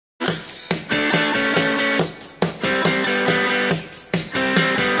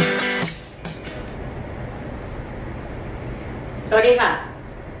ดีค่ะ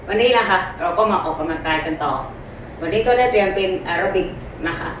วันนี้นะคะเราก็มาออกกำลังกายกันต่อวันนี้ก็ได้เตรียมเป็นแอโรบิกน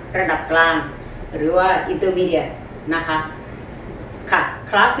ะคะระดับกลางหรือว่าอินเตอร์มีเดียตนะคะค่ะ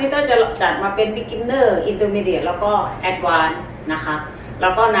คลาสนี้ก็จะจัดมาเป็น beginner intermediate แล้วก็ advanced นะคะแล้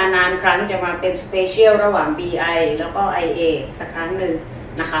วก็นานๆครั้งจะมาเป็น special ระหว่าง BI แล้วก็ IA สักครั้งหนึ่ง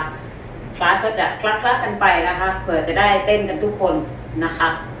นะคะคลาสก็จะคลักๆกันไปนะคะเผื่อจะได้เต้นกันทุกคนนะคะ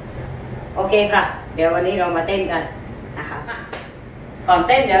โอเคค่ะเดี๋ยววันนี้เรามาเต้นกันนะคะก่อนเ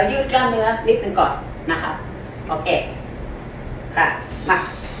ต้นเดี๋ยวยืดกล้ามเนื้อนิดนึงก่อนนะคะโอเคค่ะมา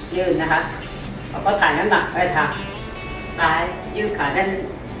ยืดนะคะเราก็ถ่ายน้ำหนักไปทางซ้ายยืดขาด้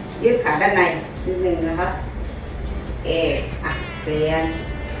านในนิดนึงนะคะโอเคเปลี่ยน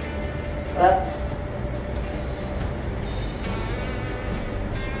ปึ๊บ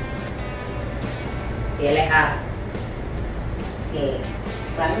เปลี่ยนเลยค่ะโอเค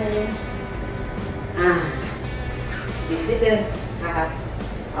ครั้งนึงอีกนิดนึงนะคะ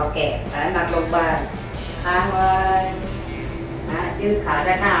โอเคแล้วหนักลงไปค้างไว้ยืดขา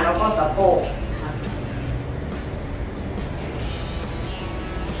ด้านหน้าแล้วก็สะโพก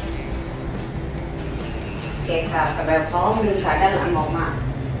โอเคค่ะกระแบบท้องดึงขาด้านหลังออกมา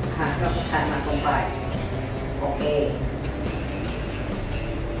ค่ะแล้วก็ถ่ายมาตรงไปโอเค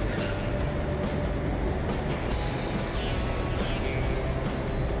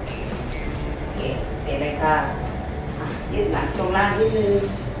เปลี่ยนเลยค่ะยืดหลังตรงล่างนิดนึง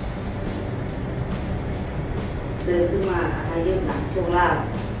เดินขึ้นมายืดหลังช่วงล่าง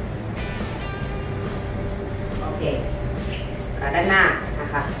โอเคขาด้านหน้านะ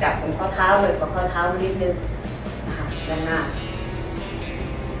คะจับตรงข้อเท้าเลยกับข้อเท้านิดนึงนะคะด้านหน้า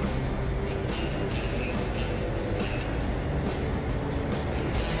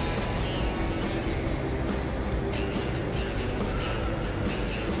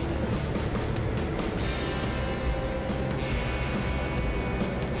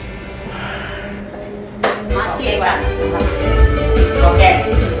มาเทียบกันโอเค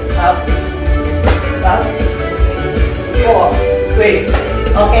ครับ4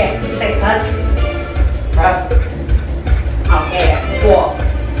 3โอเคเสร็จครับโอเค4 3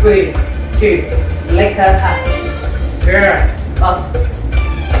 2เล็กค่ะครับ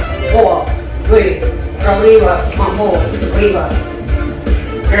4 3เรารีเวิร์สมาโมรีเวิร์ส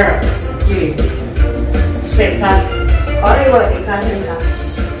2เสร็จครับขอรีเวิร์สอีกครั้งหนึ่งครับ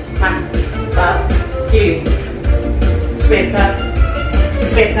มาครับ10 10ครับ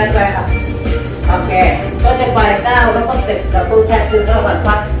10นั่นไปครับโอเคก็จะไป9แล้วก็10ดับเบิลแท็บคือระหว่าง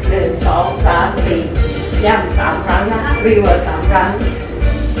พัก1 2 3 4ย่ำ3ครั้งนะฮะรีเวิร์ส3ครั้ง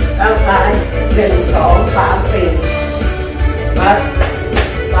ก้าวซ้าย1 2 3 4ปั๊บ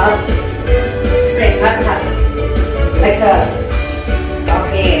10ครับค่ะเล็กค่ะโอ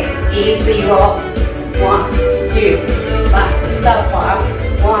เค easy rock 1 2ปั๊บก้าวขวา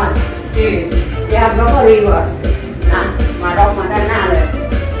1 2ย่ำแล้วก็รีเวิร์สมาล็อกมาด้านหน้าเลย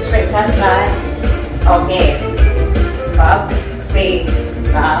เสร็จข้างซ้ายโอเคครับ4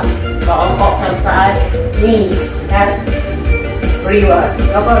 3 2ออกทางซ้ายนี่ครับรีเวิร์ส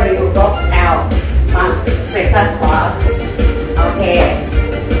แล้วก็รีวิวบล็อกแอลมาเสร็จข้างขวาโอเค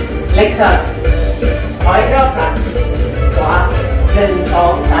เล็กค่ะถอยรอบค่ะขวา1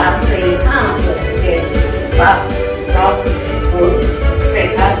 2 3 4 5 6 7ปั๊บรอบหมุนเสร็จ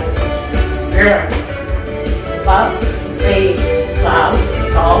ครับปั๊บ4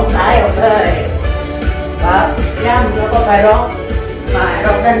 3 2ซ้ายออกเลยปั๊บย่ำแล้วก็ไปล็อกมา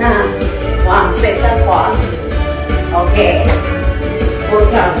ล็อกด้านหน้าวางเสร็จด้านขวาโอเคโอ้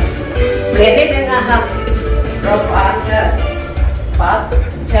ช่างเปลี่ยนนิดนึงนะครับล็อกขวาเชิดปั๊บ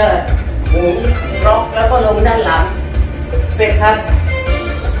เชิดหมุนล็อกแล้วก็ลงด้านหลังเสร็จครับ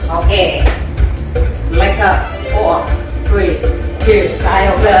โอเคแล้วก็4 3 2ซ้าย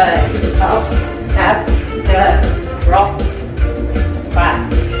ออกเลยครับเชิดล็อก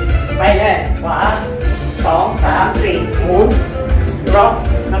ไปเลยขวา2 3 4หมุนล็อก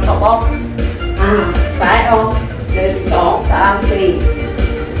แล้วก็บล็อกซ้ายออก1 2 3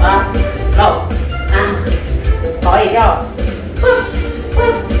 4ปั๊บล็อกถอยอีกรอบปึ๊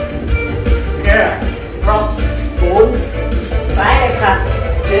บล็อกหมุนซ้ายเลยค่ะ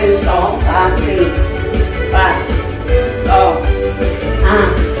1 2 3 4ปั๊บล็อก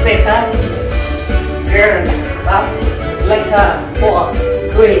เสร็จครับปั๊บเล็กค่ะ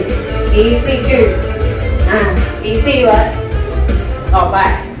4 3 easy easy ไว้ต่อไป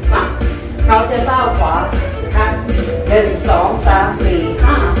มาเราจะก้าวขวาชัก1 2 3 4 5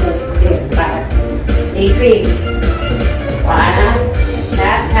 6 7 8 easy ขวานะ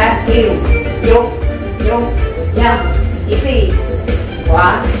แท็บคิวยกย่ำ easy ขวา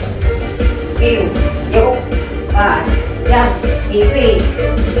คิวยกไป ย่ำ easy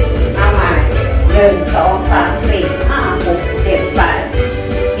เอาใหม่1 2 3 4 5 6 7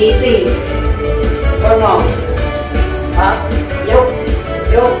 8 easy บนหมอนครับยก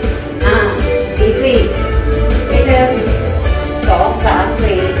easy นิดนึง2 3 4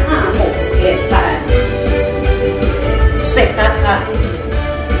 5 6 7 8เสร็จแล้วค่ะ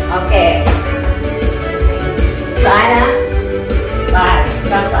โอเคซ้ายนะไป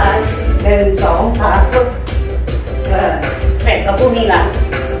ข้างซ้าย1 2 3ปึ๊บเสร็จกับพวกนี้ละ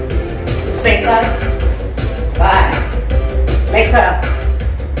เสร็จแล้วไปเล็กครับ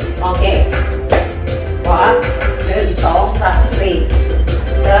โอเคขวา1 2 3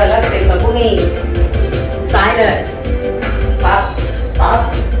 4แล้วเสร็จกับพวกนี้ซ้ายเลยปั๊บ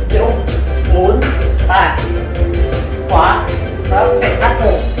ยกหมุนไปขวาแล้วเสร็จแล้ว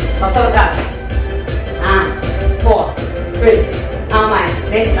ขอโทษครับ4 3เอาใหม่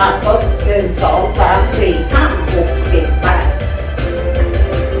เลข3ปุ๊บ1 2 3 4 5 6 7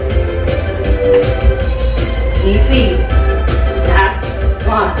 8 easy นะครับ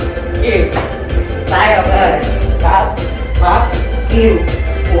 1 2ซ้ายออกเลยปั๊บคิว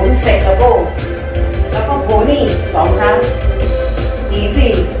หมุนเสร็จแล้วโบแล้วก็โบนี่2 ครั้ง easy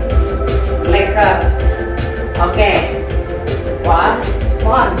เล็กครับโอเคขวา1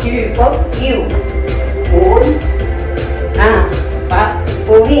 2ปุ๊บคิวหมุนปั๊บโบ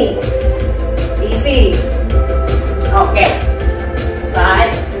นี่ easy โอเคซ้าย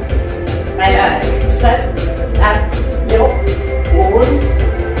ไปเลย step ยกหมุน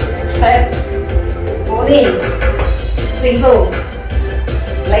step โบนี่ single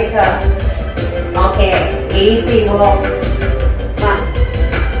เล็กครับโอเค easy walk มา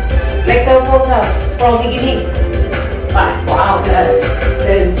เล็กเฟิลเตอร์ from beginning ไปขวาออกเลย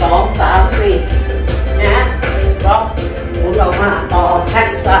1 2 3 4นะล็อกหมุนออกมาต่อแท็ก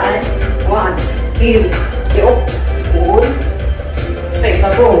ซ้าย1คิวยกหมุนเสร็จกระ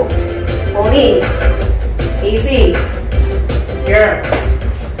โปรงโพนี่ easy girl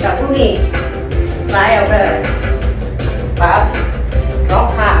กับพวกนี้ซ้ายเอาเลยปั๊บล็อก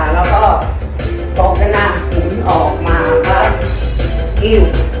ขาแล้วก็บอกกันนะหมุนออกมาปั๊บคิว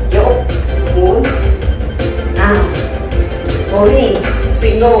ยกหมุนโพนี่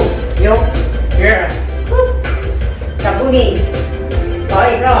single ยก girl กับพวกนี้ขอ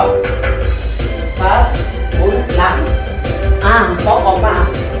อีกรอบปั๊บหมุนหลังบอกออกมา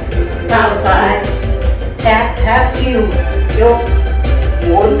ก้าวซ้ายแท็บคิวยกห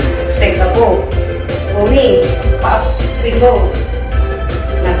มุนเสร็จกระโปรงโพนี่ปั๊บซิงเกิล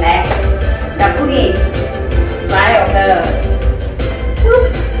นั่นแหละกับพวกนี้ซ้ายออกเลย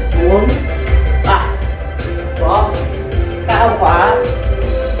หมุนปั๊บบอกก้าวขวา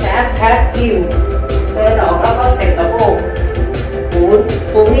แท็บคิวเดินออกแล้วก็เสร็จกระโปรงหมุน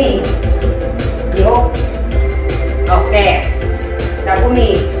พวกนี้ยกโอเคกับพวก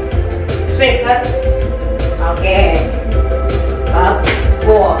นี้เสร็จแล้วโอเคปั๊บ4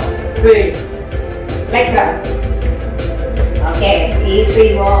 3เล็กครับโอเค easy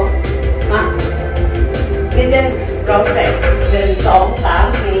walk มานิดนึงเราเสร็จ1 2 3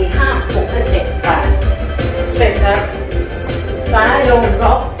 4 5 6 7 8เสร็จครับซ้ายลง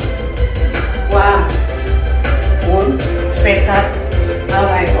ล็อกวางหมุนเสร็จครับเอา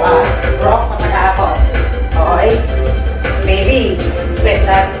ไปขวาล็อกธรรมดาก่อนถอยเบบี้เสร็จ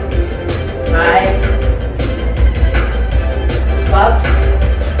ครับซ้ายปั๊บ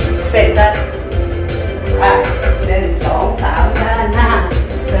เสร็จครับ1 2 3 ด้านหน้า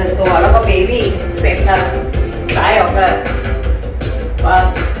เดินตัวแล้วก็เบบี้เสร็จครับซ้ายออกเลยปั๊บ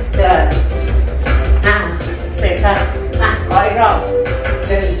เดินเสร็จครับขออีกรอบ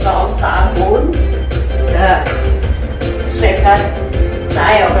1 2 3หมุนเดินเสร็จครับซ้า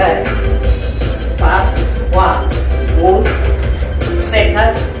ยออกเลยปั๊บวางหมุนเสร็จครั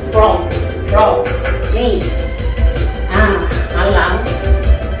บ from นี่หันหลัง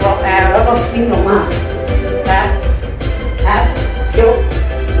บล็อกแอร์แล้วก็สวิงออกมาแท็บยก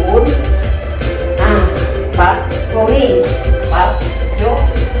หมุนปั๊บโพนี่ปั๊บยก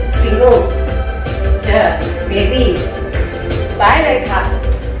ซิงเกิลเจอเบบี้ซ้ายเลยค่ะ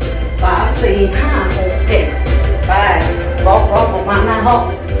3 4 5 6 7ไปบล็อกออกมาหน้าห้อง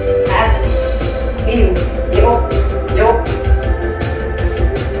แท็บหิ้วยก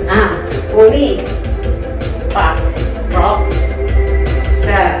โพนี่ปั๊บบล็อกเจ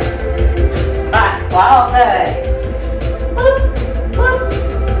อไปขวาออกเลยปึ๊บ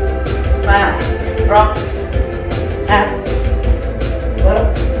ไปบล็อกแท็บปึ๊บ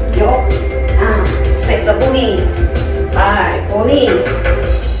ยกเสร็จกับพวกนี้ไปโพนี่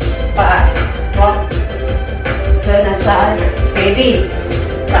ไปบล็อกเดินทางซ้ายเบบี้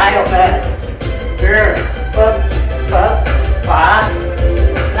ซ้ายออกเลยปึ๊บ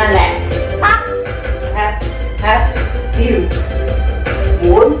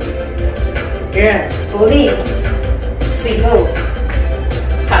yeah ตัวนี้single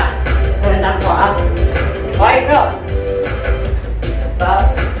ค่ะเดินทางขวาไว้ก็ปั๊บ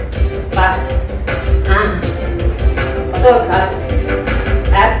ปั๊บขอโทษครับ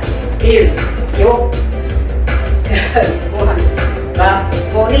แอปฮิวโยกวันปั๊บ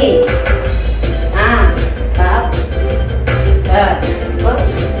โบนี่ปั๊บปึ๊บ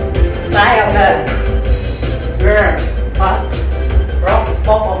ซ้ายเอาเลยปั๊บร็อก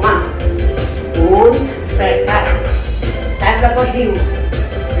ป๊อกออกมาหมุนเสร็จครับแอปแล้วก็ฮิว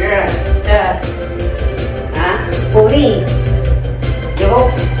เจอโบนี่โยก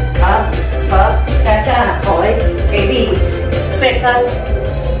ปั๊บปั๊บช้าๆถอยเบบี้เสร็จครับ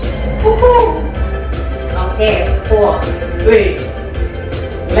โอเค4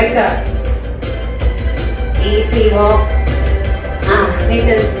 3 leg up easy walk นิด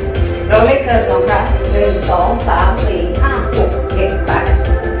นึงเราเล็กเกิน2ครั้ง1 2 3 4 5 6 7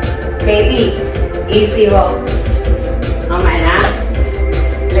 8 baby easy walk เอาใหม่นะ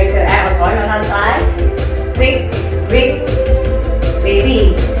เล็กเกินแอบถอยมาทางซ้ายวิ่ง baby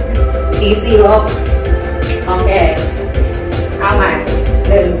easy walk โอเคเอาใหม่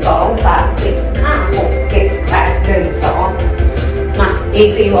1 2 3 4 5 6 7 8 1 2มา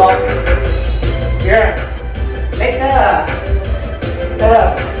easy walk yeah เล็กเกิน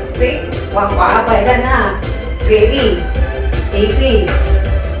วิ่งวางขวาไปด้านหน้า baby easy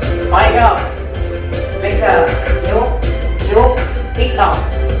ถอยก็เล็กเกินยกติ๊กต่อ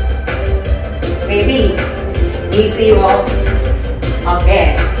baby easy walk โอเค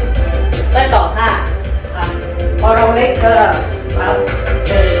ได้ต่อท่าพอเราเล็กเกินครับ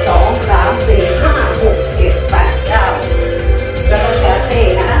1 2 3 4 5 6 7 8 9แล้วก็แชร์เซ่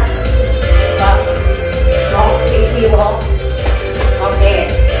นะครับลอง easy walk โอเค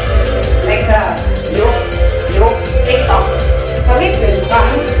เล็กเกินยกติ๊กต่อทำให้ถึงครั้ง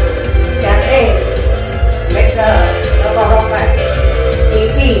แชร์เซ่เล็กเกินแล้วก็ลองไป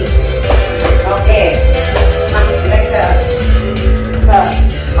easy โอเคมาเล็กเกินปั๊บ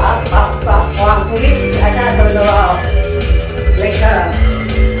วางทุลิปอาจารย์เดินเราเล็ก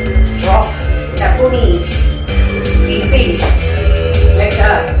ร็อกจากผู้นี้easyเล็ก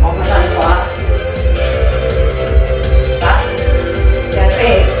ออกมาทางขวาปั๊บจะเต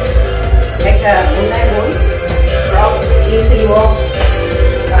ะเล็กหมุนได้หมุนร็อก easy walk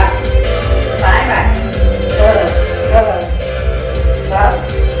ปั๊บซ้ายไปปั๊บ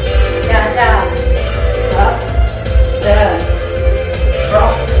จ้าปั๊บเดินร็อ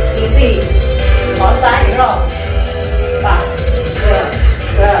ก easy ขอซ้ายอีกรอบปั๊บ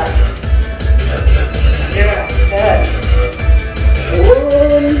เดินหมุ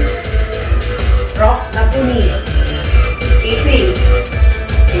นร็อกแล้วก็นี่ easy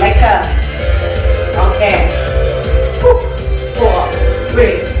เล็กโอเค4 3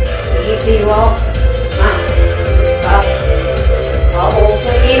 easy walk มาครับขอโอ้เ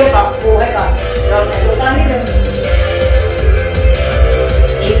มื่อกี้ลูกกับปูให้ก่อนเราจะดูตั้งนิดนึง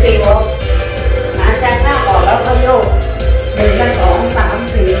easy walk ช้าๆก่อนแล้วก็โยก1 2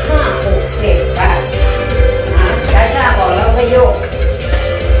 3 4 5 6 7 8ช้าๆก่อนแล้วก็โยก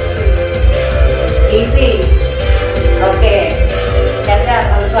easy โอเคช้า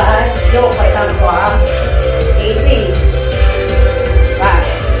ๆทางซ้ายโยกไปทางขวา easy ไป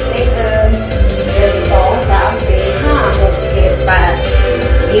นี่คือ1 2 3 4 5 6 7 8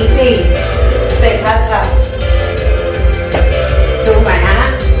 easy เสร็จแล้วค่ะดูใหม่นะ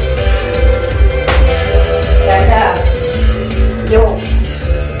ช้าๆโยก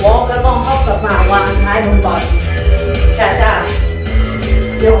วอล์กแล้วก็ฮอปกลับมาวางท้ายลงก่อนช้า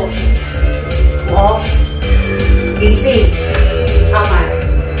ๆโยกวอล์ก easy เอาใหม่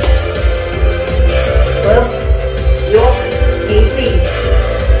ปึ๊บยก easy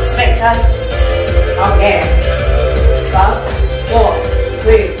เสร็จครับโอเคปั๊บ4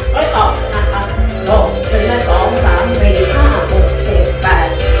 3แล้วต่อนะครับลง1 2 3 4 5 6 7 8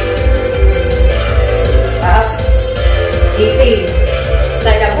ปั๊บ easy ใ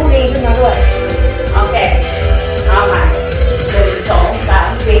ส่จากผู้ดีขึ้นมาด้วยโอเคเอาใหม่1 2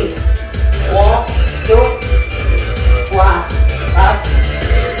 3 4 walk ยกขวาปั๊บ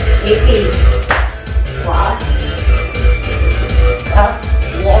easy ขวาปั๊บ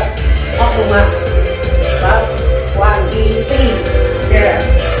walk เข้าลงมาปั๊บวาง easy เดิน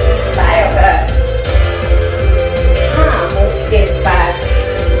ซ้ายออกเลย5 6 7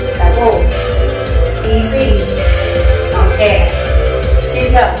 8แต่ก็ easy โอเค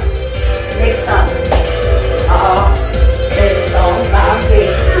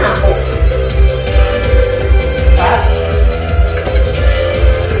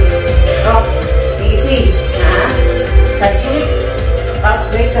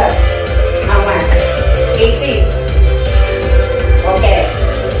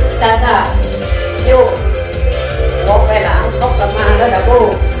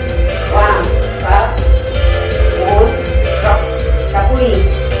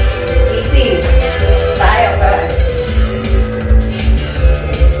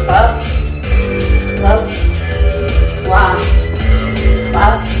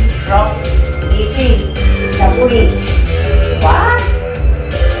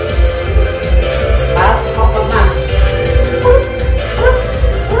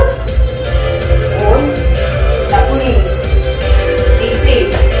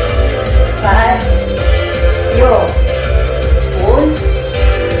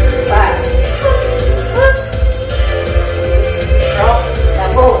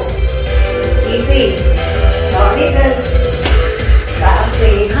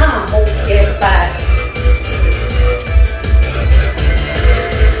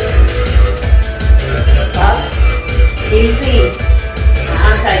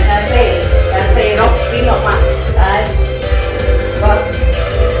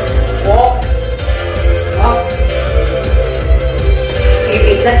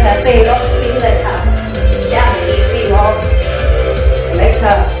และแชเซ่ล็อกชิ้นเลยค่ะย่างอีซี่ล็อกเล็ก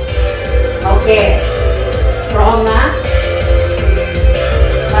ค่ะโอเคพร้อมนะ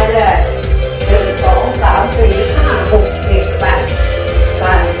ไปเลย1 2 3 4 5 6 7 8ก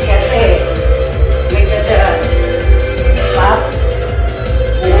ารแชเซ่เล็กจะเจอปั๊บ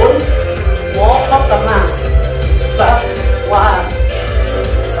หมุนวอล์กเข้ากำลังปั๊บวาง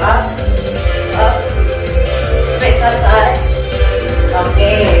ปั๊บปั๊บเซ็ตซ้ายโอเค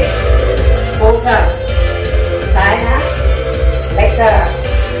พูดค่ะซ้ายนะเล็กค่ะ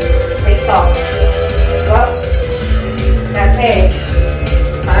ติ๊กต่อปั๊บแชเซ่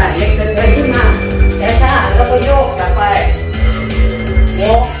เล็กจะเดินขึ้นมาช้าๆแล้วก็โยกกลับไปโย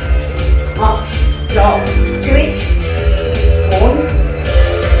กออกโยกชีวิตหมุน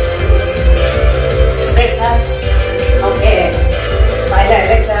เซ็ตครับโอเคไปได้เ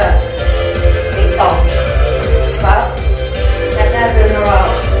ล็กจะติ๊กต่อปั๊บช้าๆเดินเรา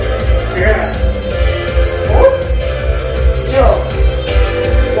เรื่อยโยก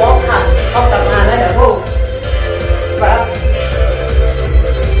วอล์กค่ะเข้ากลับมาแล้วเดี๋ยวพูดปั๊บ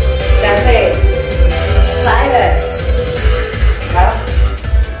แชเซ่ซ้ายเลยครับ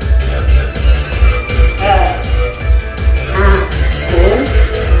หมุน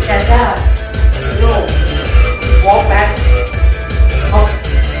ช้าๆโยก walk back ออก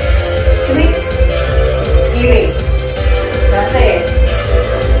ชีวิตยืนแชเซ่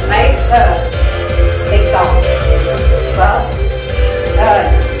ไปติ๊กต่อปั๊บ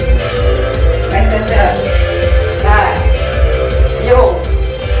ไปเจอได้โยก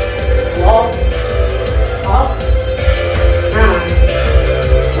walk up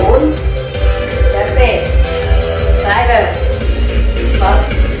หมุนแชเซ่ซ้ายเลยปั๊บ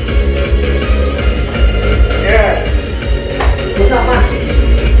หมุนออกมา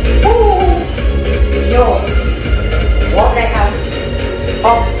โยก walk ได้ครับอ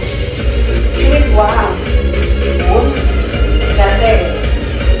อกชีวิตวางหมุนแชเซ่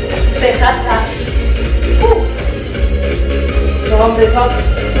เสร็จครับลองดูท็อป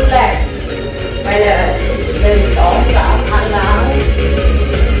ชุดแรกไปเลย1 2 3หันหลัง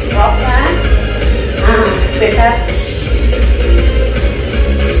พร้อมนะเสร็จครับ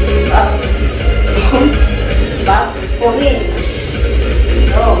ปั๊บปั๊บโพนี่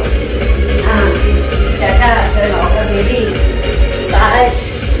โอ้ช้าๆเดินออกกับเบบี้ซ้าย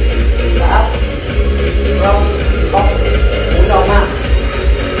ปั๊บลองออกหมุนออกมา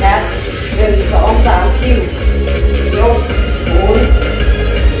แล้ว1 2 3คิวยกหมุน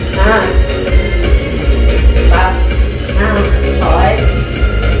ปั๊บถอย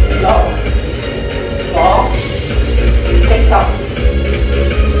ลง2ติ๊กต่อ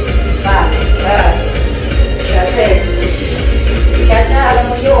ปั๊บแชเซ่ช้าๆแล้ว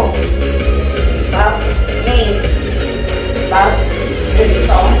ก็โยกปั๊บนี่ปั๊บ1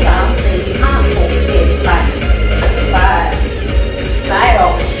 2 3 4 5 6 7 8ซ้ายออ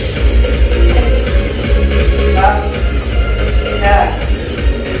กปั๊บ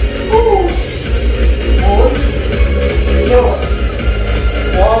หมุนโยก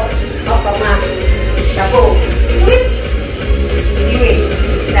วอล์กเข้ากลับมาจับปูวิดยืด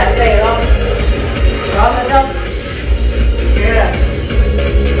แชเซ่ล็อกพร้อมนะจ๊ะ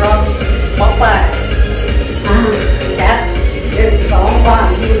พร้อมบล็อกไปแชท1 2วาง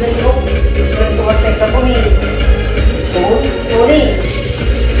ยืนเลยลุกเดินตัวเสร็จกับพวกนี้หมุนตัวนี้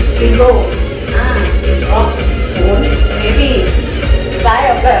ซิงโก้พร้อมหมุนเบบี้ซ้ายอ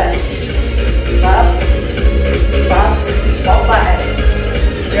อกเลยปั๊บปั๊บบล็อกไป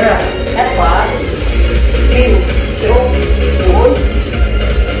แขนขวาคิวโยกหมุน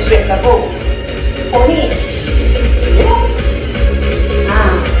เสียบกระปุกโพนี่โยก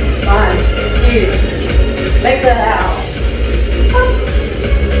ไปยืดเล็กแล้ว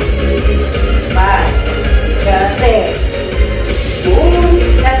ไปแชเซ่หมุน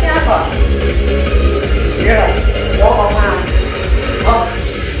ช้าๆก่อน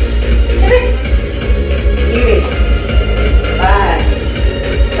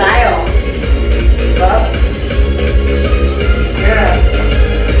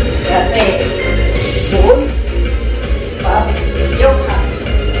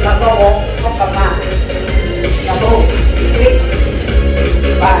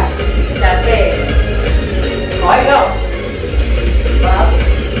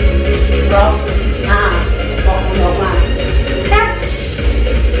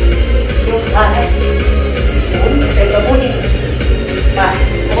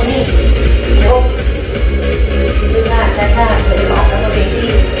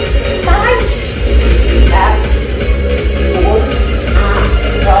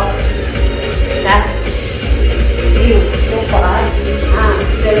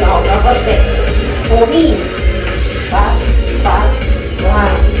นี่ปั๊บปั๊บว่า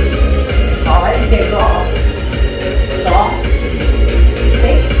ขอให้เด็กรอบสองเ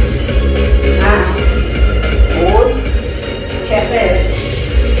ด็กหมุนแค่เส้น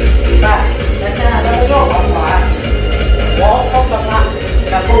ไปช้าๆแล้วก็โยกออกขวาวอล์กเข้ากำลัง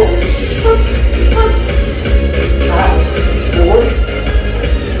กระปุกหมุน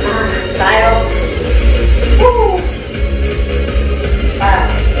ซ้ายออกไป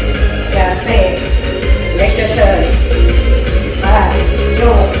แค่เส้นเล็กจะเชิญไปโย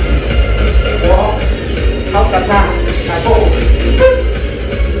กวอล์กเข้ากำลังกระปุก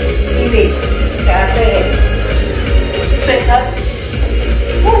อีวิทแค่เส้นเสร็จครับ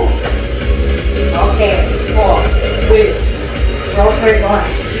โอเคพอวิ่งเราเคยก่อน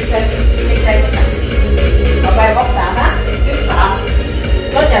ซิกแซกต่อไปบล็อกสามนะ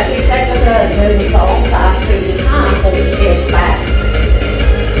13ก็จะซิกแซกก็เลย1 2 3 4 5 6 7 8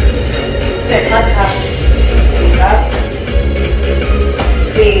เสร็จแล้วครับครับ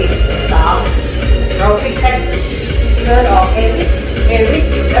4 3เราซิกแซกเดินออกเอวิท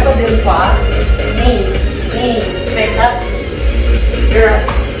แล้วก็ดึงขวานี่เสร็จแล้วเดิน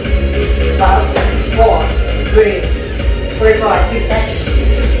5 4 3 4 5 6 7 8 1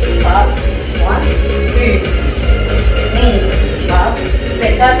 2นี่ครับเสร็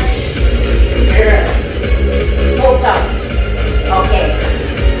จแล้วเดินโค้งจับโอเค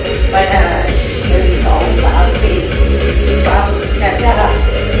ไปเลย1 2 3 4ครับแต่แค่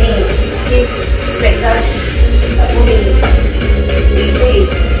นี่ที่เสร็จแล้วแล้วก็ดีeasy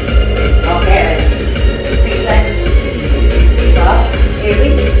โอเคซิกแซกครับเอวิ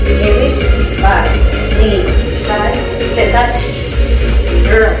ทไปนี่ไปเสร็จแล้วเ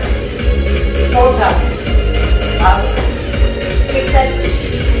ดินโค้งจับครับซิกแซก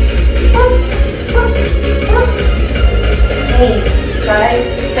นี่ไป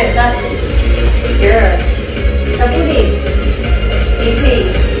เสร็จแล้วเดินแล้วก็ดีeasy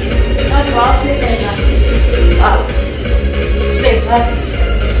ถ้า cross นิดนึงนะครับเสร็จแล้ว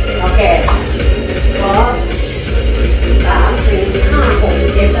โอเค cross 3 4 5 6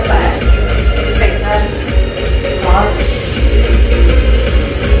 7 8เสร็จแล้ว cross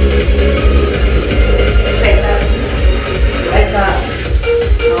เสร็จแล้วแล้วก็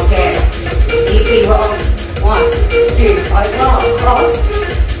โอเค easy walk 1 2 ถอยรอบ cross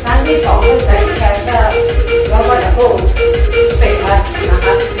ครั้งที่2ก็ใส่แชร์แล้วก็จะพูดเสร็จแล้วนะค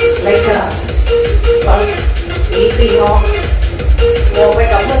รับแล้วก็ easy walk โวไป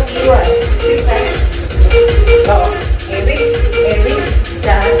กับเมื่อกี้ด้วยซิกแซกก็เอวิ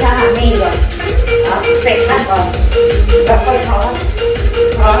ช้าๆนี่ก่อนเสร็จแล้วก่อนแล้วค่อยครอส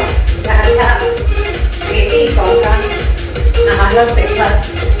ช้าๆเอวิ2 ครั้งนะคะแล้วเสร็จแล้ว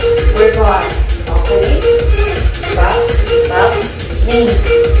ไว้ก่อนออกตรงนี้ปั๊บนี่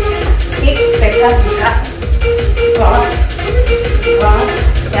คลิกเสร็จแล้วครับครอส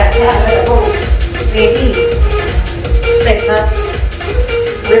ช้าๆแล้วก็เอวิเสร็จแล้ว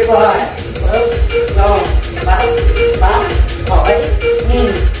เรียบร้อยปึ๊บลงปั๊บถอยนี่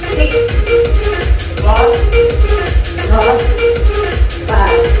คลิกครอสไป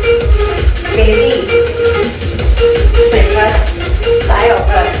เบบี้เสร็จแล้วซ้ายออก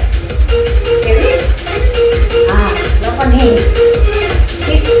เลยเบบี้แล้วก็นี่ค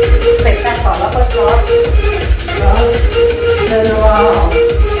ลิกเสร็จแล้วก่อนแล้วก็ครอสเดินรอ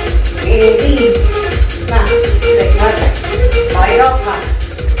เบบี้เสร็จแล้วถอยรอบค่ะ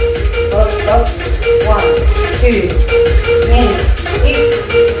ปึ๊บ1 2นี่อีก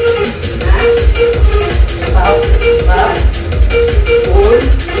ปั๊บหมุน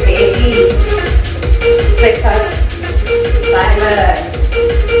เบบี้เสร็จแล้วไปเลย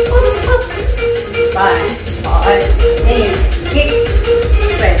ไปถอยนี่คลิก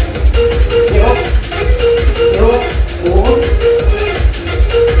เสร็จยกหมุน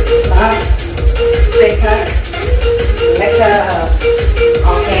ปั๊บเสร็จแล้วแล้วก็โอ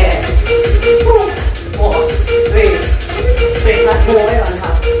เค4 เสร็จแล้วโทรไว้ก่อนค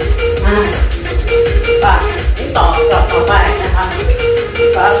รับนี่ต่อไปนะครับ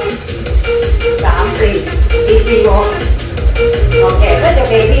ปั๊บ3 4 easy walk โอเคก็จะ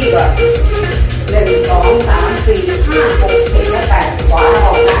เบบี้ก่อน1 2 3 4 5 6 7 และ8ขวาอ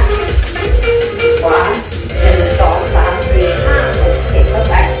อกนะขวา1 2 3 4 5 6 7 และ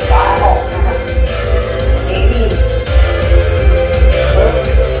8ขวาออกนะครับเบบี้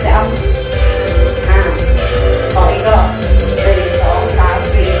จำต่ออีกรอบ1 2 3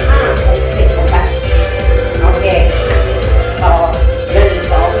 4 5 6 7 และ8โอเคต่อ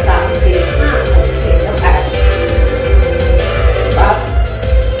1 2 3 4 5 6 7 และ8ปั๊บ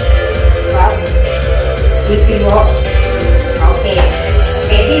easy walk โอเคเ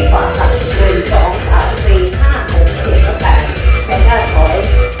บบี้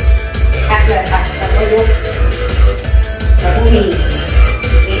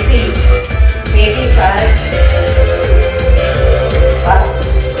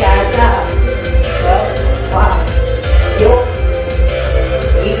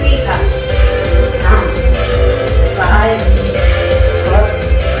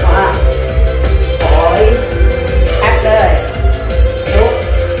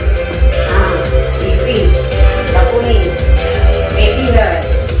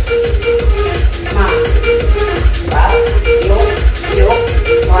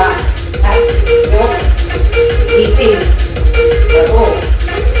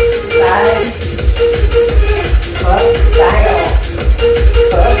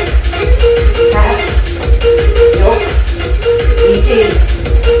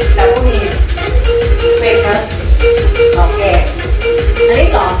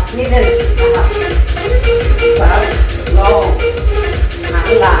นิดนึงนะคะครับลงหัน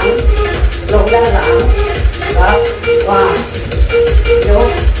หลังลงด้านหลังครับว่ายก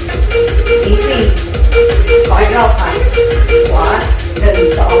อีซี่ขอให้รอบผ่านขวา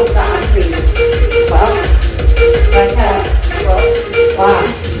1 2 3 4ครับกระชากครับว่า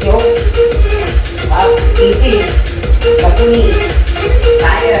ยกครับอีซี่แบบนี้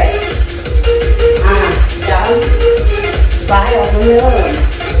ซ้ายเลยจับซ้ายออกมาเลย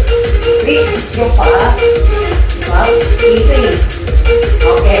รีบยกขวาครับอีซี่โอ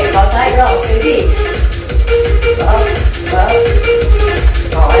เคขอซ้ายรอบไปดิครับครับ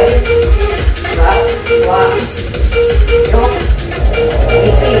ถอยครับวางยกอี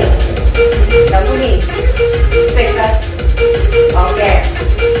ซี่แบบนี้เสร็จแล้วโอเค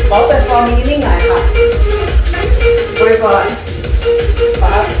ขอเป็นฟอร์มนิ่งๆหน่อยค่ะบริกรค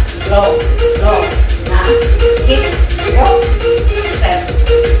รับลงนะคิดยกสเต็ป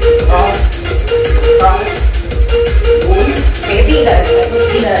cross หมุนเบบี้เลยแบบ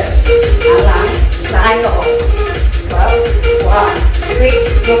นี้เลยหันหลังซ้ายออกครับขวาคลิก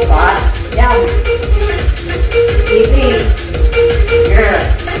ยกขวาย่ำ easy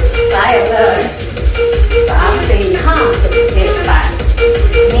ซ้ายออกเลย3 4 5 6 7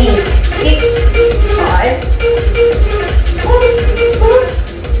 8นี่คิดถอย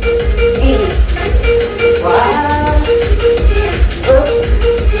นี่ว้าวปึ๊บ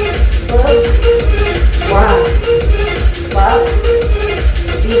ว้าว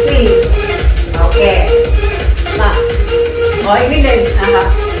ดีซี่โอเคมาขออีกนิดนึงนะคะ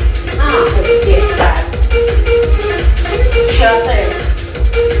5 6 7 8เชื่อเสร็จ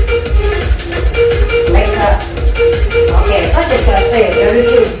ไม่ค่ะโอเคก็จะเชื่อเสร็จเดี๋ยว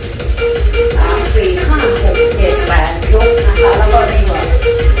รีบ3 4 5 6 7 8ยกนะคะแล้วก็รีเวิร์ส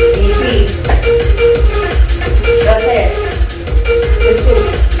ดีซี่เชื่อเสร็จขึ้นสู่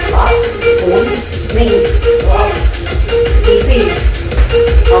ปั๊บหมุนนี่ว้าวดีซี่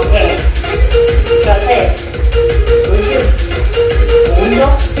โอเคเชื่อเสร็จขึ้นสู่หมุนย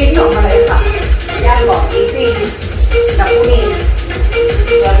กสปินออกมาเลยค่ะย่างบอกดีซี่ดับผู้นี้เ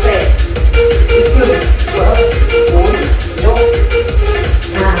ชื่อเสร็จขึ้นสู่หมุนยก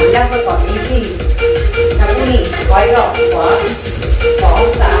ย่างไปก่อนดีซี่ดับผู้นี้ไว้รอบขวา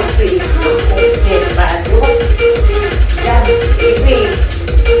2 3 4 5 6 7 8ยกย่างดีซี่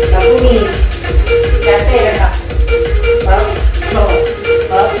ดับผู้นี้เชื่อเสร็จเลยค่ะปั๊บลง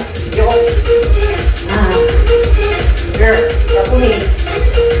ปั๊บยกดับผู้นี้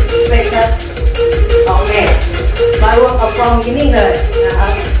สเปกครับโอเคมารวมกับฟอร์มนิ่งเลยนะคะ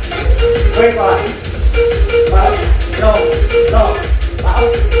บริกรปั๊บลงปั๊บ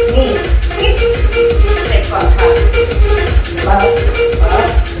นี่คิดสเต็ปก่อนค่ะปั๊บ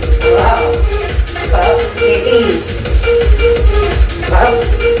เอดีปั๊บ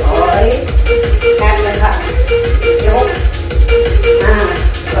ถอยแทบเลยค่ะยก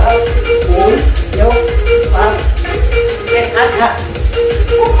ปั๊บหมุนยกปั๊บเซ็ตอัพค่ะ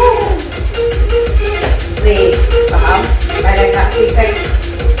4 3ไปเลยค่ะ4 เซ็ต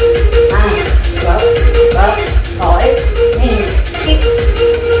ปั๊บถอยนี่คิด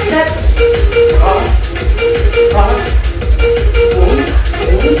เซ็ตcross หมุน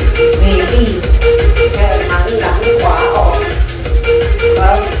นี่ดีแค่หันหลังขวาออก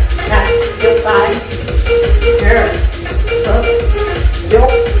ปั๊บนะยกซ้ายปั๊บย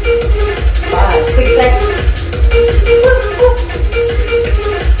กไป6 เซ็ต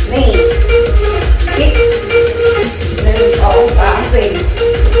นี่คิด1 2 3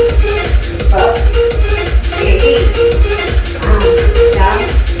 4ปั๊บเอดีจับ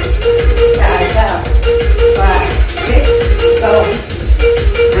ไปคลิกลง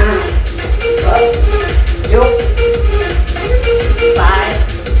ปั๊บยกซ้าย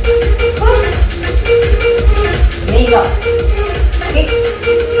นี่ก่อนคลิก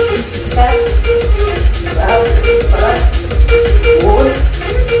เซ็ตปั๊บหมุน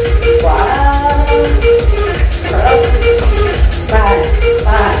ขวาปั๊บไป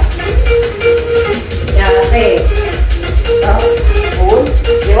อย่าเซ่ปั๊บหมุน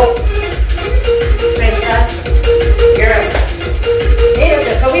ยกเซ็ตครับนี่เราจ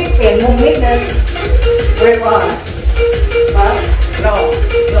ะสวิตช์เปลี่ยนมุมนิดนึงเรียกว่าปั๊บลง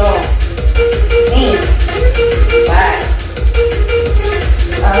นี่ไป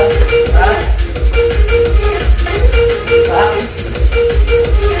ปั๊บ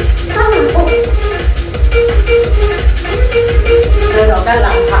เดินออกด้านห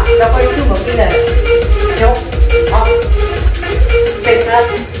ลังค่ะแล้วก็ขึ้นแบบนี้เลยยกออกเสร็จครับ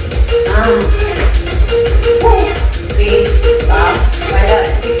4 3ไปเลย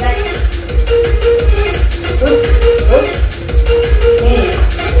6 เซ็ตนี่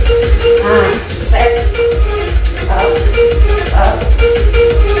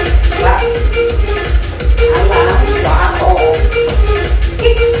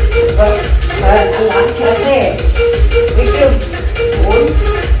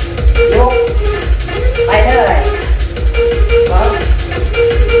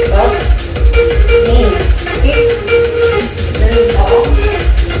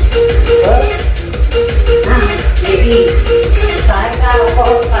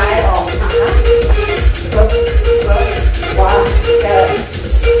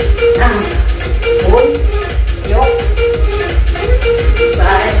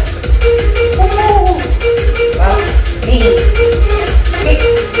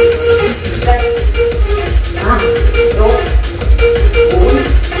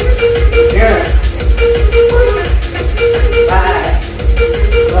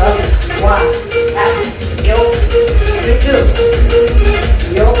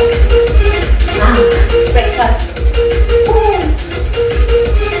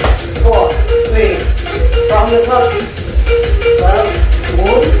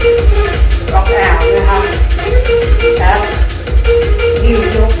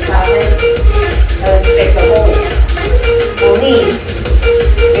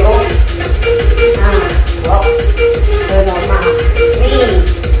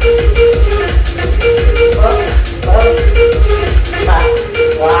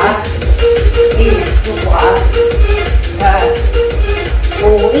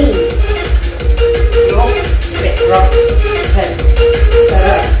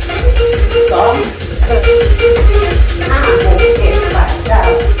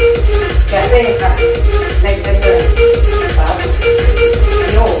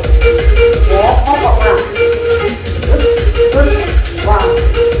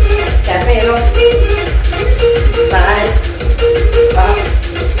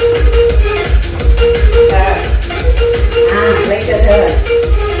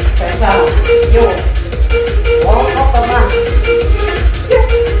ค่ะโยกวอล์กเข้ากันมาโยก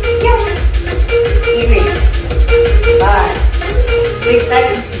โยกอีวีไปซิกแซก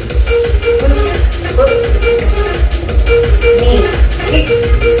ปึ๊บปึ๊บนี่คิก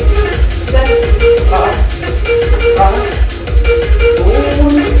เซตครอสครอสปู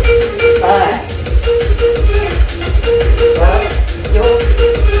นไปโยก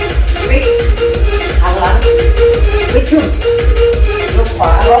วิกหันหลังวิชุ่มยกขว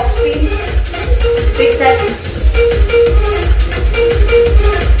าล็อกสปีดซิกแซก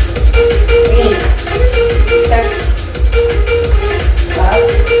นี่แซกปั๊บ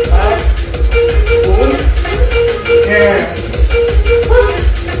ปั๊บปูนเฮ้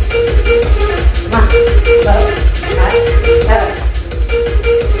มาปั๊บหายเฮ้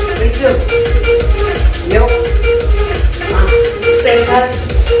วิชุ่มยกมาเซนทัน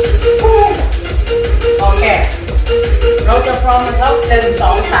โอเคเราจะพร้อมนะครับ1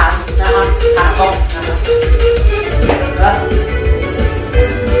 2 3นะครับขาตรงนะครับแล้ว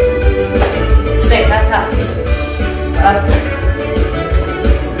เสร็จแล้วครับ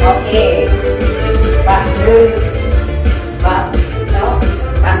โอเคปัดมือปัดแล้ว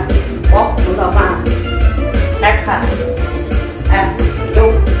ปัดวอกมือออกมาแอคค่ะแอคย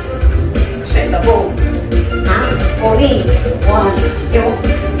กเสร็จแล้วปุ๊บหาโพนี่วันยก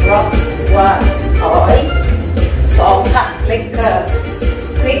ร็อกวันถอย2ค่ะเล็กเกอร์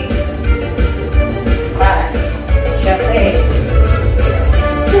คลิกไปชาเซ่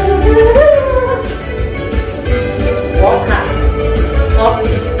วอล์กค่ะฮอป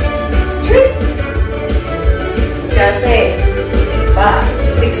ทริปชาเซ่ไป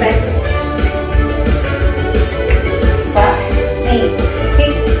ซิกแซกไปนี่คลิ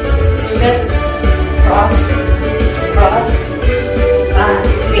กสเต็ปครอสครอสไป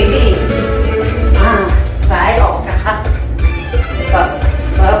บีบีซ้ายออกนะครับปั๊บ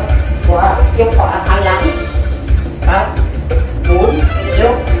ปั๊บขวายกขวาหันหลังปั๊บหมุนย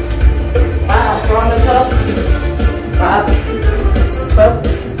กปั๊บพร้อมแล้วครับปั๊บปั๊บ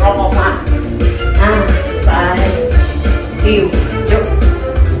พร้อมออกมาซ้ายหิ้วยก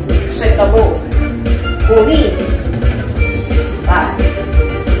เซตตะโบกูนี่ปั๊บ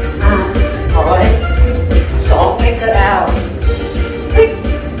ถอย2เล็กกระดาว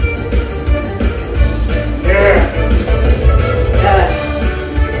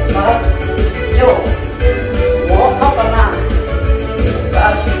ปั๊บโยกหัวเข้ากันมาปั๊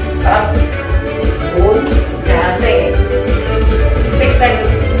บปั๊บหมุนชาเซ่ซิกแซก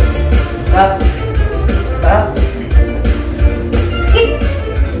ปั๊บปั๊บฮิต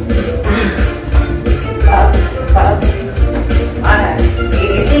ปั๊บปั๊บอี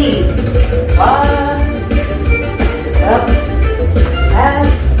ดีปั๊บปั๊บ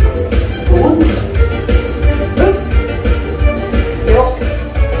หมุนยก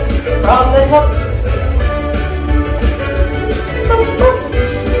พร้อมเลยครับตุ๊บตุ๊บ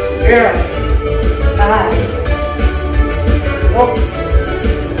เยอะไปยก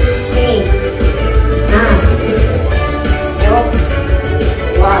นี่ยก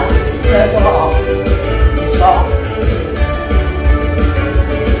วันเดินตัวออก2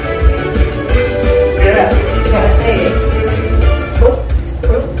เยอะชาเซ่ปุ๊บ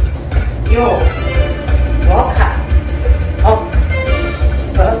ปุ๊บโยกวอล์กค่ะออก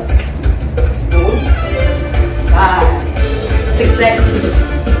ปั๊บหมุนไปซิกแซก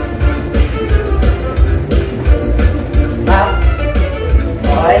ปั๊บถ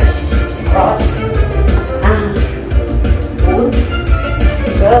อยครอสหมุน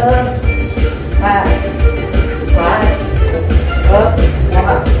เดินไปซ้ายปั๊บแล้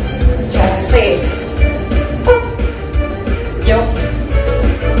วชาเซ่ปุ๊บยก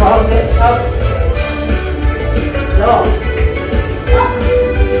พร้อมเลยครับลง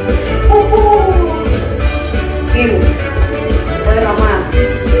หิ้วเดินออกมา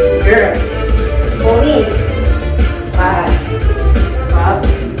เยอะโพนี่ไปปั๊บ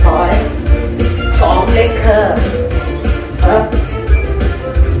ถอย2เล็กเกอร์ปั๊บ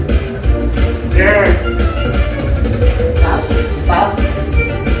เยอะปั๊บปั๊บ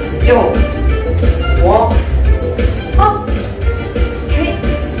โยกวอล์กฮอปทริป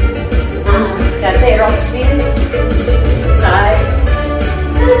จะเซร็อกสปิน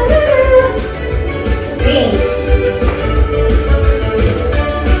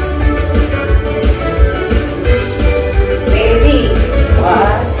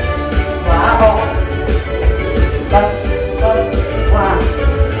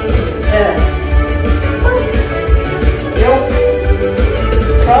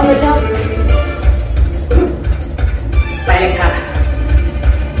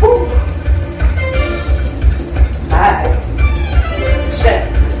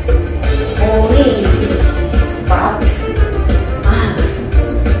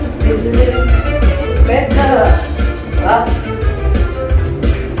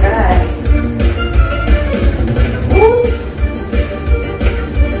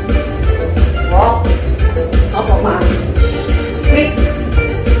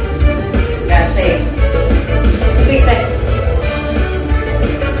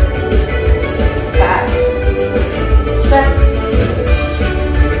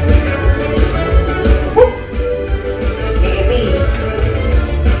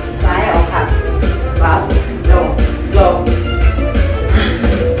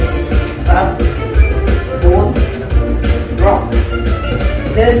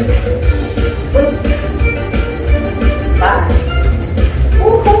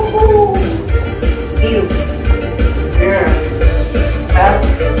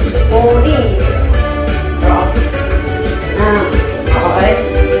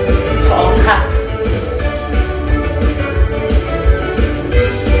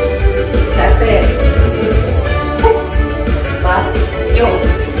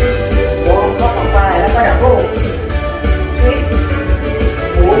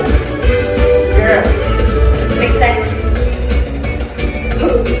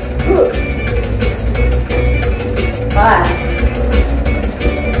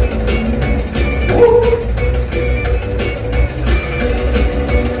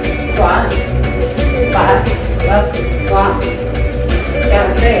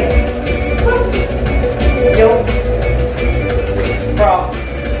รอ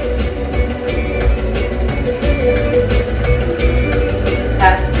ค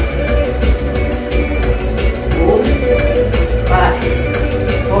รับหมุนไป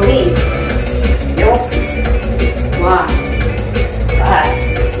โบนี่ยกมาไป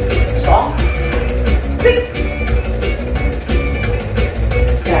สองพลิก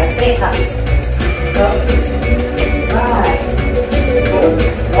จ่ายเส้นครับเดินไปหมุน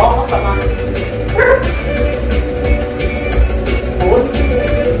ล้อเข้ากลับมาหมุน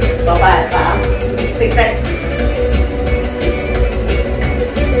ต่อไป3 6 เซต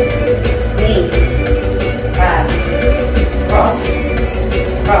นี่ไป cross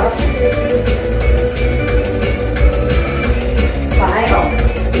cross ซ้ายออก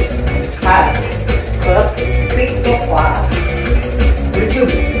ไปเคิร์ฟพลิกตัวขวาหรือชื่อ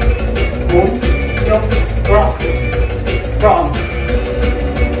หมุนยกรอบรอบ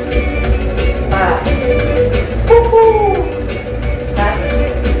ไปฮู้ฮู้ไป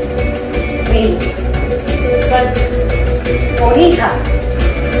นี่เส้นโพนี่ค่ะ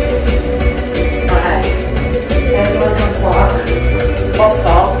ไปเดินตัวทางขวาบล็อก2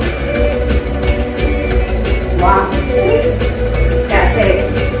วางแกะเสร็จ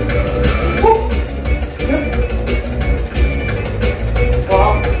ปุ๊บยึดบล็อ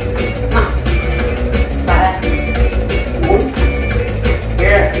กมาใส่หมุนเ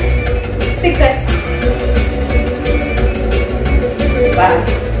ย้6 เซตไป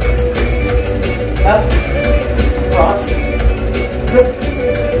up cross good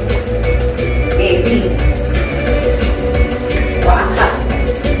baby ขวาค่ะ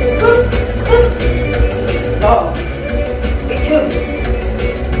ก็พิชึ่ง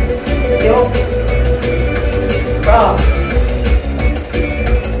ยกก็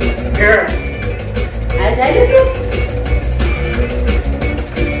เยอะหายใจลึกๆ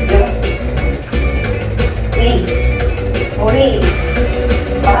ยกนี่โอ้นี่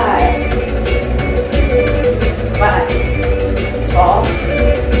ไปไป2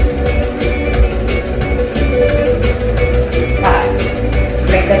ไปเ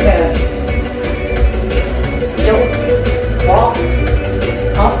บรกกระเจิงยกวอล์ก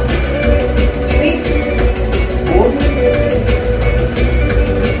ฮอปสวิตหมุน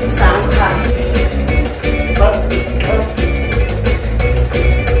3 ครั้งเปิด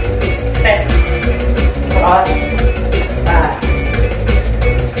เซตครอสไป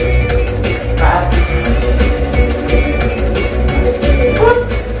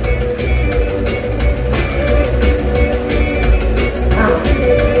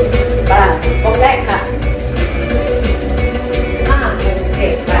บล็อกแรกค่ะ5 6 7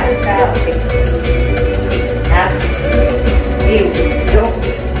 8 9 10ครับวิวยก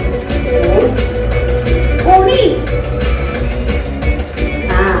หมุนโพนี่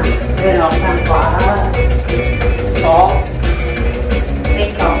เดินออกทางขวา2ติ๊ก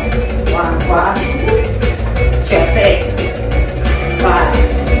ต่อวางขวาเฉียดเสร็จไป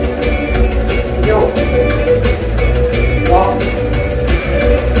ยกวอล์ก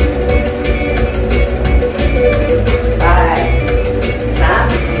ไป3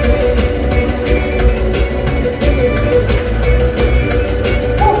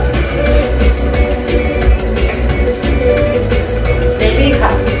เบบี้ค่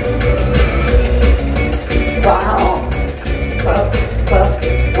ะขวาออกเปิบ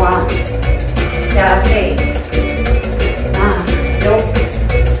วางจาเซ่ยก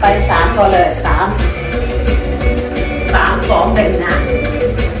ไป3ก่อนเลย3 2 1นะ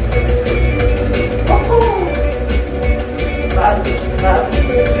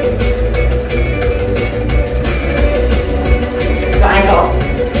ซ้ายออก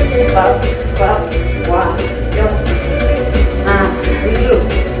ปั๊บวางยกวิช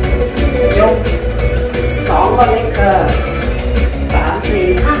ยก2ก็เล็กเกิน3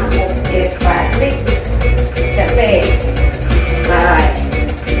 4 5 6 7 8ลิกจะเซ่ไป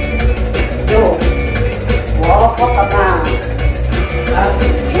ยก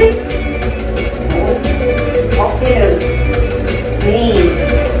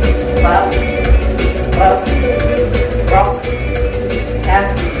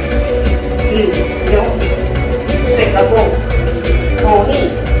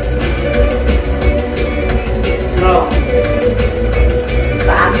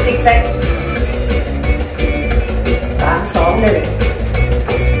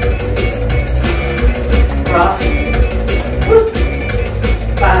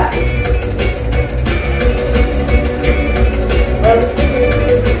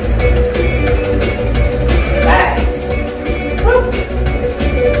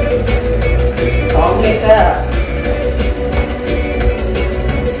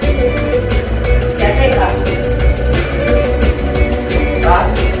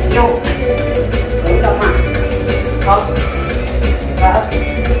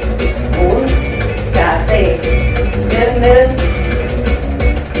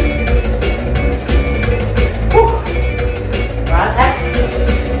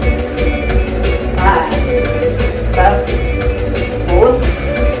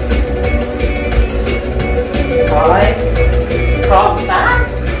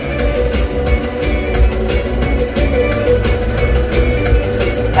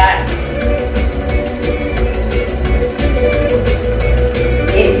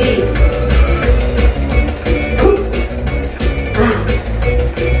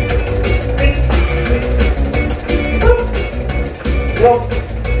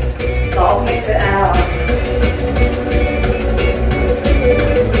 2 meter out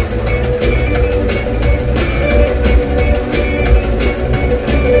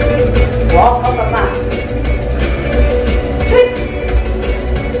walk เข้าประมาณ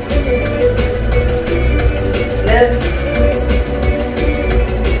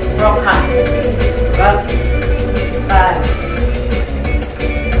รองขาครับไป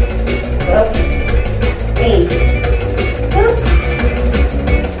ครับนี่ครับ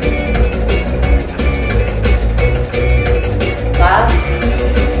ครับ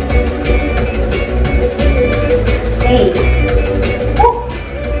นี่ปุ๊บ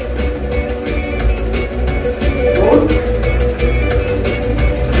หมุน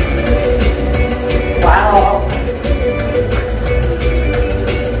ขวาออก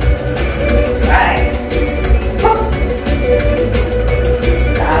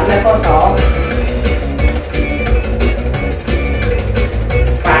ข้อ 2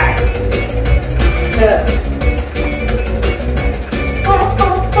ไปเชื่อป๊บป๊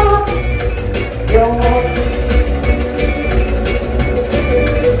บป๊บโยก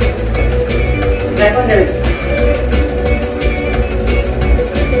แล้วก็1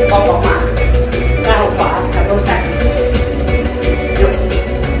ออกมาก้าวขวากับรถจักรยก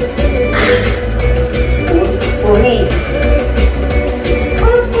หมุนนี่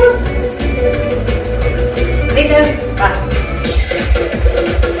นิดนึงไป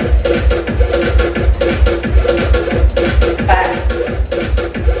ไป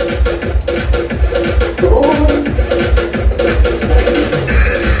ดู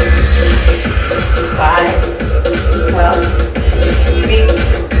ซ้ายขวาวิ่ง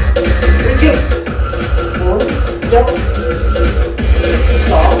ชิวหมุนยก2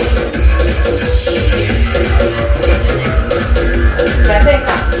แขนเส้นข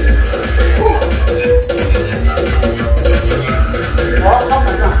าwalk เข้าม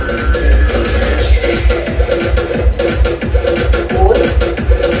าหน่อยหมุน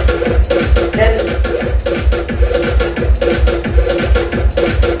เดิน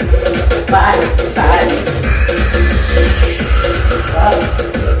ไป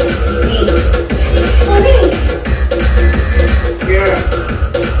นี่นี่เยอะ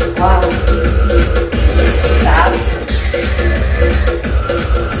ว้าว3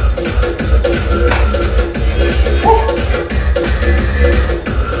เ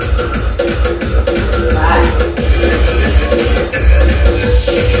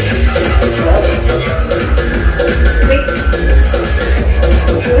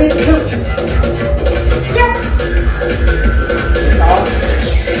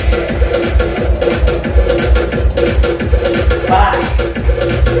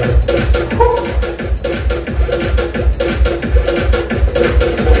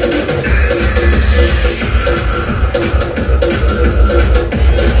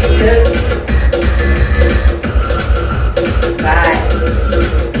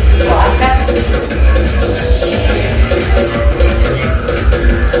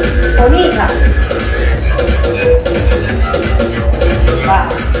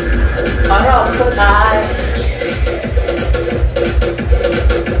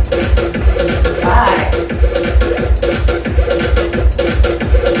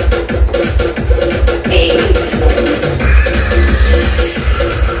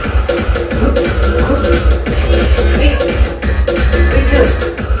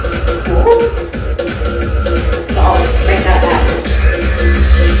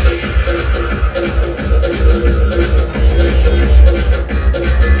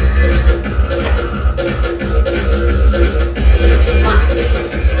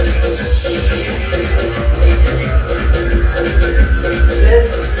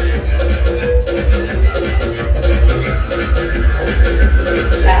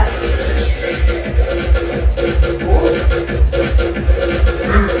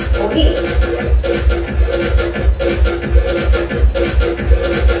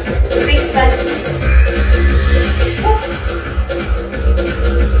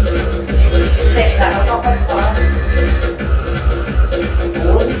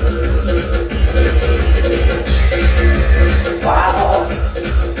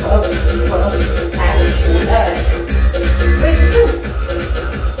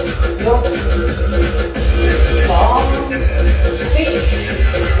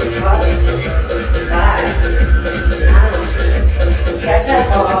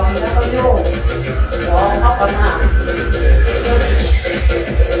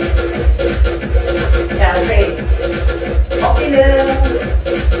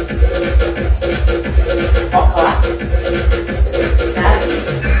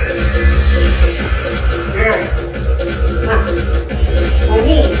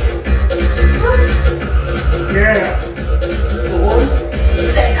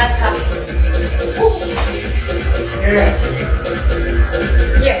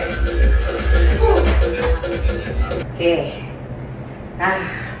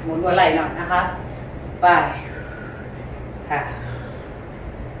หมุนหัวไหล่หน่อยนะคะไปค่ะ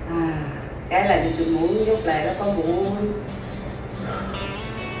ใช้ไหล่จุดหมุนยกไหล่แล้วก็หมุน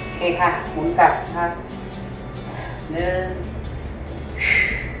โอเคค่ะหมุนกลับค่ะ1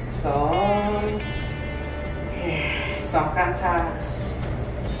 2 ครั้งค่ะ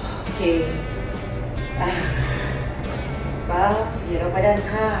โอเคปั๊บเดี๋ยวเราไปด้าน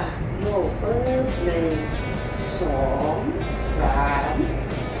ข้างโยกปึ๊บ1 2 3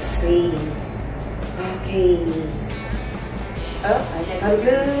 4โอเคหายใจเข้า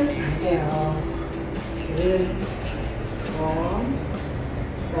ลึกหายใจออก1 2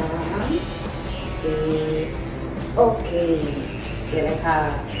 3 4โอเคเดี๋ยวเลยค่ะ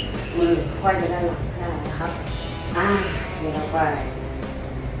มือค่อยไปด้านหลังได้นะครับเดี๋ยวเราไป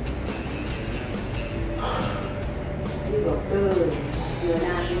ยืดอกตื้นเนื้อห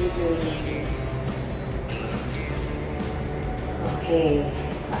น้านิดนึงโอเค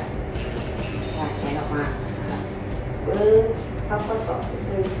ไปแขนออกมาปึ๊บพับข้อศอกนิด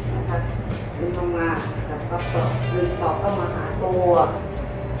นึงนะคะดึงลงมากับพับศอกดึงศอกเข้ามาหาตัว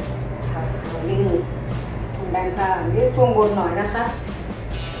ค่ะยืดด้านข้างยืดช่วงบนหน่อยนะคะ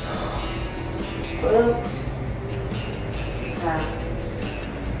ปึ๊บค่ะ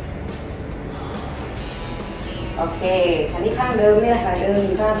โอเคอันนี้ข้างเดิมเนี่ยค่ะเดิน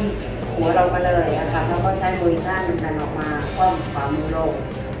ข้างหัวเรามาเลยนะคะแล้วก็ใช้มือข้างดันออกมาคว่ำฝ่ามือลง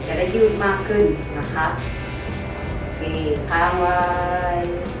จะได้ยืดมากขึ้นนะคะโอเคค้างไว้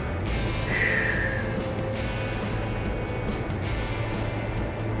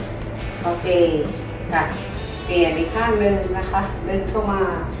โอเคค่ะเปลี่ยนอีกข้างหนึ่งนะคะดึงเข้ามา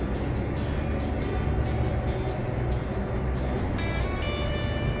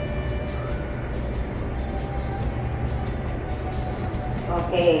โอ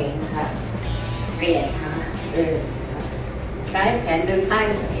เคนะคะเปลี่ยนค่ะใช้แขนดึงให้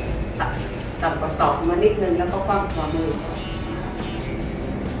ต่ำกว่าศอกมานิดนึงแล้วก็คว่ำฝ่ามือ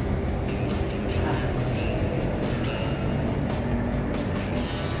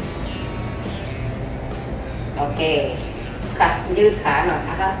โอเคค่ะยืดขาหน่อย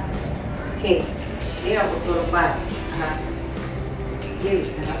นะคะโอเคนี่เรากดตัวลงไปนะคะยืด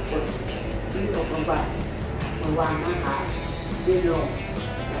นะคะกดยืดอกลงไปมือวางหน้าขายืดลง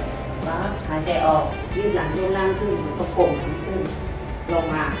แล้วหายใจออกยืดหลังลงล่างขึ้นแล้วก็โก่งขึ้นลง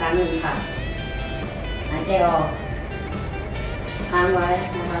มาครั้งหนึ่งค่ะหายใจออกค้างไว้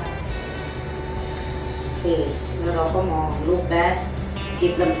นะคะโอเคแล้วเราก็มองลูกแบ๊จิ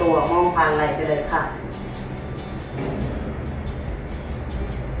บลำตัวมองผ่านไหล่ไปเลยค่ะ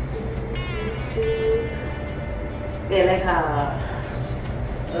เปลี่ยนเลยค่ะ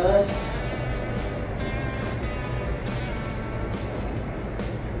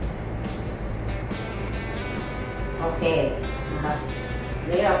โอเคนะคะ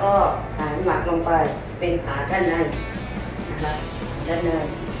นี้เราก็หันหมัดลงไปเป็นขาด้านในนะคะด้านใน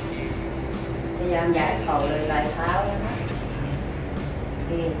พยายามย้ายเข่าเลยปลายเท้านะคะโอเค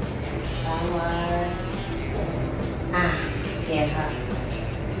ค้างไว้เปลี่ยนค่ะ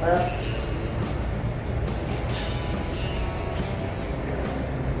โ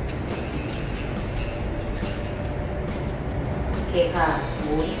อเคค่ะห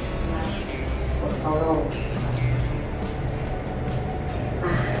มุนกดเข่าลง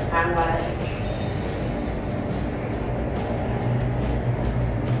ค้างไว้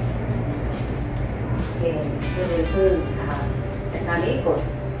โอเคก็เลยขึ้นนะคะแต่คราวนี้กด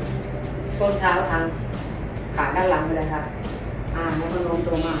ส้นเท้าทางขาด้านหลังไปเลยค่ะแล้วก็โน้ม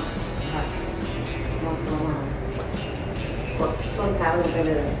ตัวมาค่ะโน้มตัวมากดส้นเท้าลงไป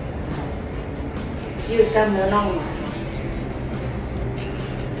เลยยืดกล้ามเนื้อน่องมา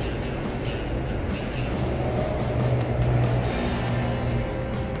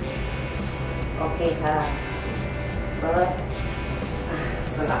โอเคค่ะเปิด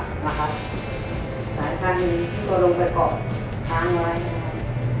สลับนะคะสายข้างนี้ตัวลงไปก่อนค้างไว้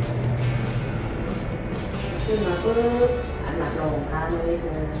ขึ้นมาปึ๊บหันหลังลงค้างไว้เลย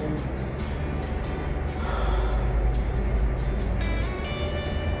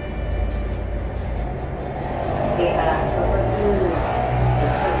โอเคค่ะแล้วก็ขึ้น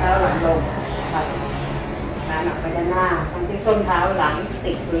ส้นเท้าหลังลงค่ะขาหนักไปด้านหน้าทั้งที่ส้นเท้าหลัง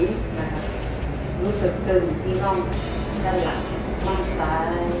ติดพื้นนะคะรู้สึกตึงที่น่องด้านหลังน่องซ้า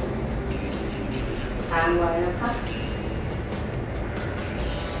ยค้างไว้นะคะ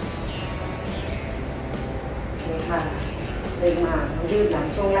นี่ค่ะดึงมายืดหลัง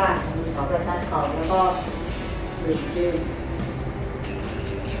ช่วงล่างมีสองประทัดเข่าแล้วก็ดึงขึ้น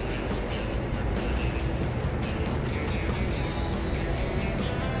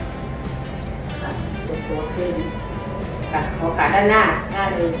ยกตัวขึ้น กับหัวขาด้านหน้าได้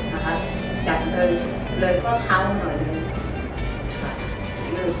เลยนะคะจับเลยก็เท้าหน่อยนึง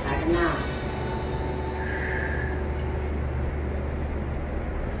ยืดขาด้านหน้า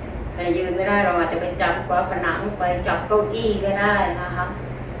ถ้ายืนไม่ได้เราอาจจะไปจับฝาผนังไปจับเก้าอี้ก็ได้นะคะ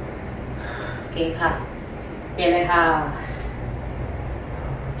โอเคค่ะเปลี่ยนเลยค่ะ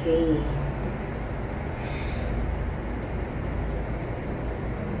โอเค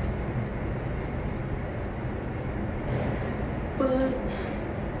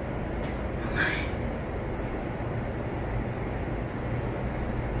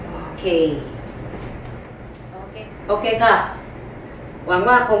โอเคค่ะหวัง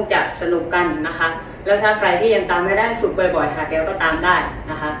ว่าคงจะสนุกกันนะคะแล้วถ้าใครที่ยังตามไม่ได้ฝึกบ่อยๆค่ะเดี๋ยวก็ตามได้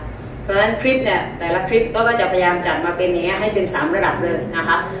นะคะเพราะฉะนั้นคลิปเนี่ยแต่ละคลิปก็จะพยายามจัดมาเป็นอย่างนี้ให้เป็น3ระดับเลยนะค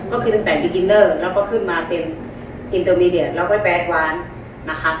ะก็คือตั้งแต่ beginner แล้วก็ขึ้นมาเป็น intermediate แล้วก็ไป advanced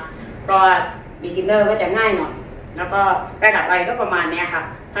นะคะเพราะ beginner ก็จะง่ายหน่อยแล้วก็ระดับอะไรก็ประมาณนี้ค่ะ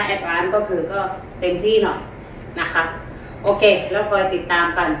ถ้า advanced ก็คือก็เต็มที่หน่อยนะคะโอเคแล้วคอยติดตาม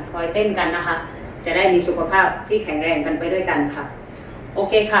กันคอยเต้นกันนะคะจะได้มีสุขภาพที่แข็งแรงกันไปด้วยกันค่ะโอ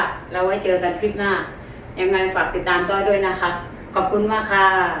เคค่ะเราไว้เจอกันคลิปหน้ายังไงฝากติดตามต้อยด้วยนะคะขอบคุณมากค่ะ